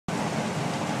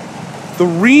The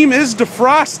Rheem is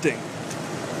defrosting.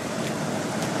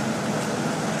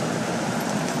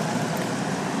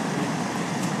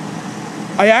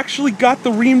 I actually got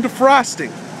the Rheem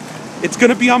defrosting. It's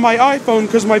going to be on my iPhone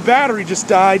because my battery just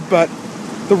died, but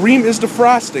the Rheem is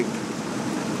defrosting.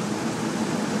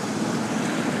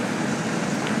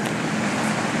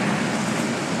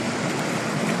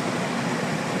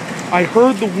 I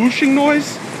heard the whooshing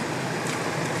noise,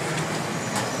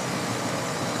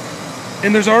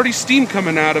 and there's already steam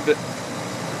coming out of it.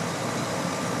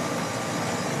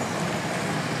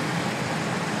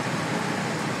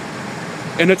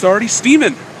 And it's already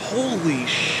steaming. Holy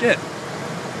shit.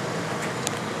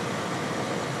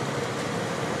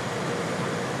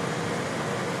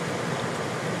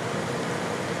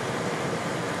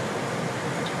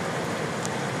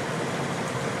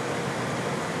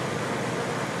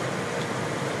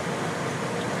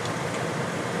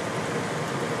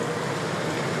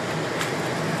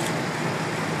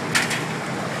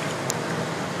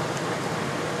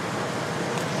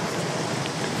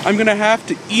 I'm gonna have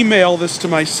to email this to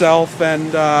myself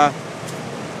and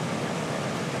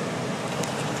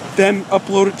then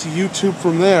upload it to YouTube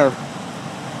from there.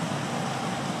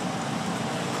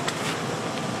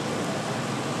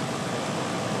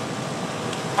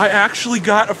 I actually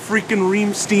got a freaking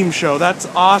Rheem steam show. That's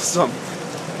awesome.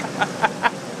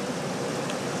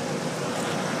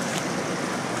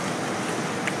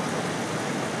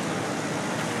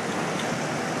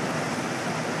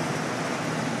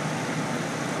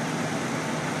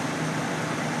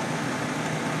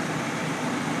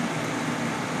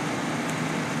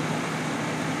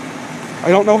 I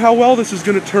don't know how well this is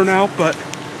going to turn out, but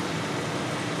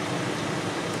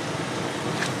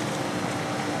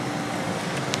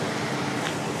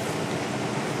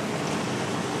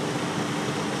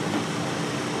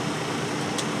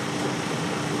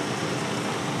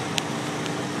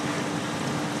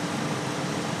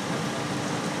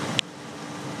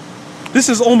this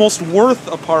is almost worth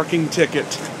a parking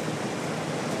ticket.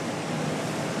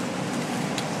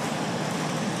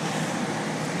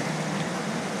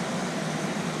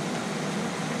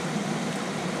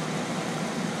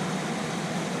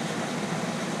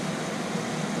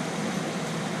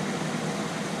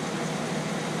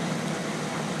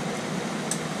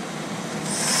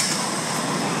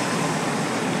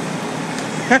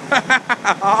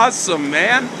 Awesome,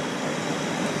 man.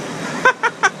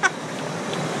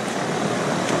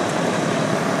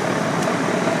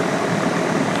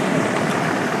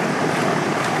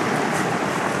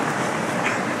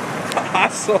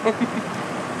 Awesome.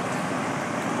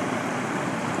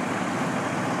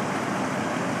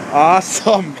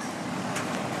 Awesome.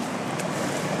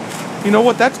 You know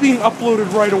what? That's being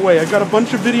uploaded right away. I got a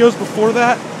bunch of videos before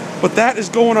that, but that is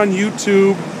going on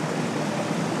YouTube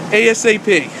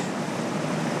ASAP.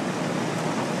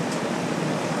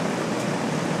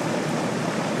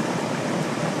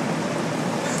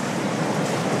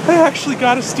 I actually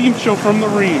got a steam show from the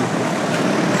Rheem.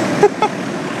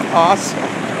 Awesome.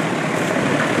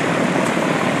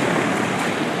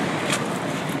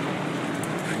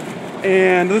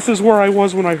 And this is where I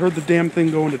was when I heard the damn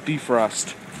thing go into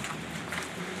defrost.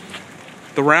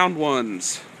 The round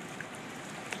ones.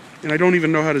 And I don't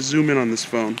even know how to zoom in on this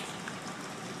phone.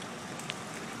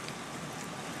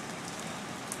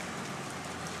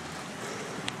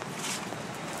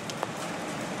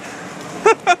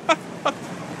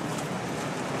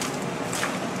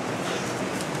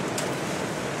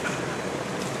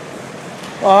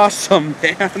 Awesome,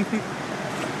 man.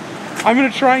 I'm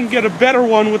going to try and get a better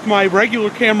one with my regular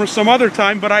camera some other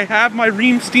time, but I have my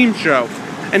Rheem steam show.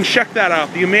 And check that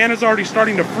out. The Amman is already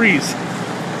starting to freeze.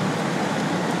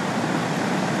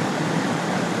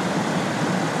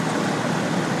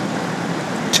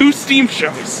 Two steam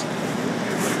shows.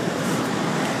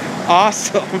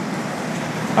 Awesome.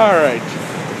 Alright.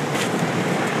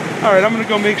 Alright, I'm going to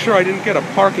go make sure I didn't get a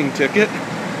parking ticket.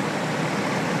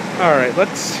 Alright,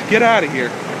 let's get out of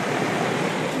here.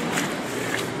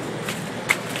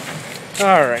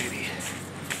 Alrighty.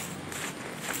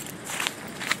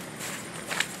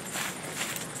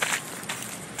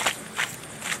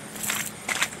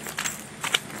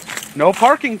 No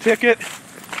parking ticket.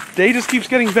 Day just keeps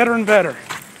getting better and better.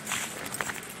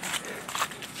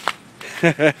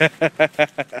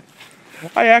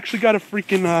 I actually got a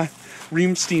freaking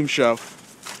Rheem steam show.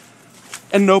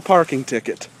 And no parking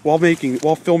ticket while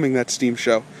filming that steam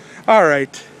show.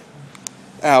 Alright.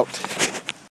 Out.